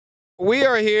We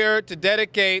are here to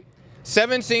dedicate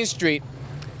 17th Street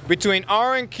between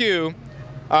R and Q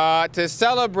to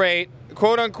celebrate,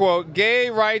 quote unquote,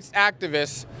 gay rights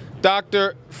activist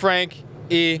Dr. Frank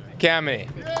E. Kameny.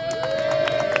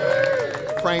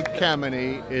 Frank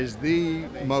Kameny is the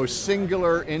most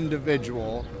singular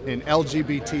individual in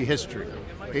LGBT history.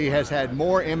 He has had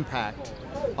more impact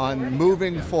on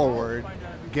moving forward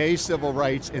gay civil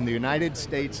rights in the United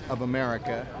States of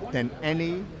America than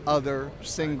any other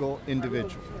single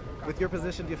individual. With your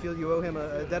position, do you feel you owe him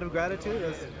a debt of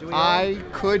gratitude? I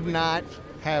could not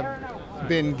have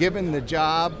been given the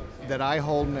job that I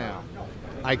hold now.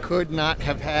 I could not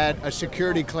have had a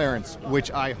security clearance, which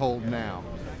I hold now.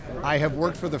 I have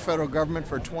worked for the federal government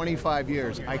for 25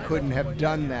 years. I couldn't have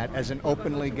done that as an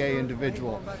openly gay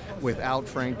individual without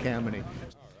Frank Kameny.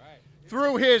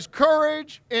 Through his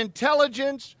courage,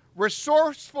 intelligence,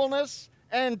 resourcefulness,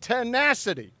 and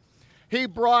tenacity, he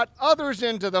brought others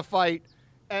into the fight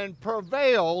and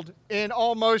prevailed in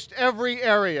almost every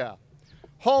area.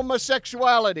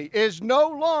 Homosexuality is no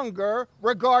longer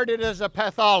regarded as a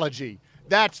pathology.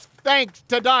 That's thanks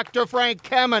to Dr. Frank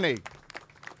Kameny.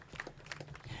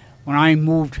 When I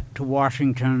moved to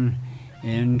Washington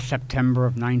in September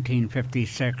of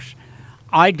 1956,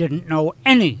 I didn't know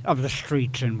any of the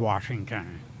streets in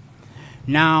Washington.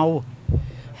 Now,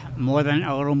 a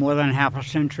little more than half a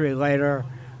century later,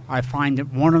 I find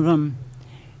that one of them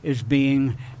is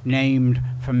being named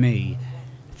for me.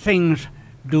 Things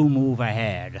do move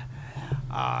ahead.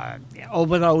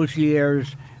 Over those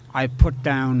years, I put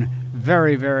down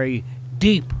very, very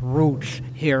deep roots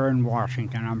here in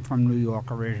Washington. I'm from New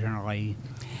York originally.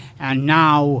 And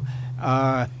now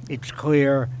it's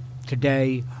clear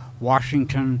today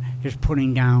Washington is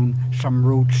putting down some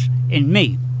roots in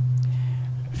me.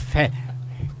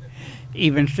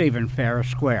 Even Stephen, fair or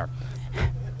square.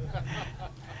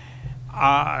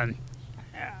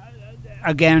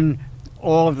 Again,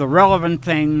 all of the relevant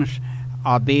things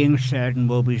are being said and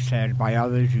will be said by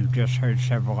others. You've just heard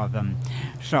several of them.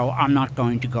 So I'm not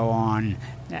going to go on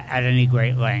at any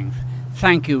great length.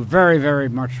 Thank you very, very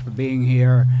much for being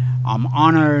here. I'm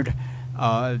honored.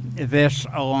 This,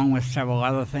 along with several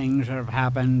other things that have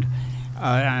happened,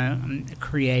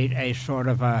 create a sort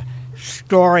of a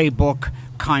storybook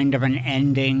kind of an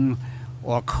ending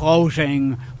or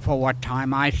closing for what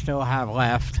time I still have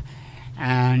left.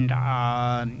 And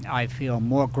I feel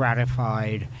more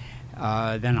gratified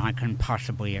than I can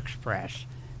possibly express.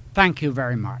 Thank you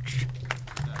very much.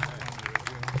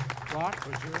 What? Do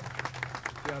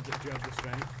you have the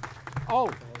strength?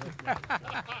 Oh.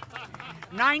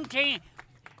 19